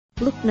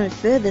Look no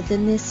further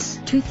than this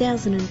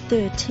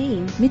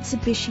 2013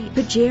 Mitsubishi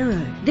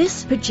Pajero.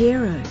 This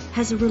Pajero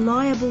has a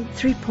reliable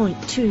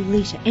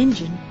 3.2-litre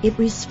engine. It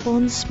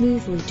responds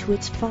smoothly to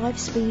its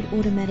 5-speed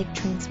automatic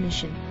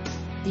transmission.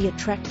 The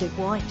attractive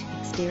white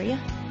exterior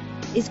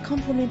is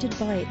complemented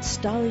by its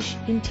stylish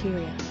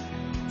interior.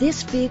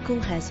 This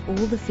vehicle has all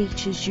the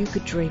features you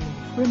could dream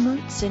of: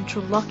 remote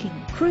central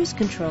locking, cruise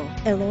control,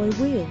 alloy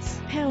wheels,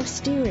 power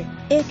steering,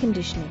 air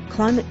conditioning,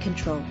 climate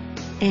control,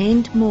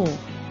 and more.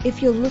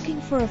 If you're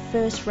looking for a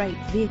first-rate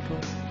vehicle,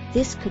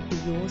 this could be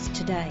yours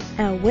today.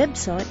 Our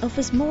website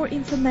offers more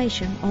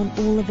information on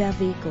all of our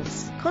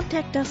vehicles.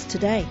 Contact us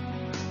today.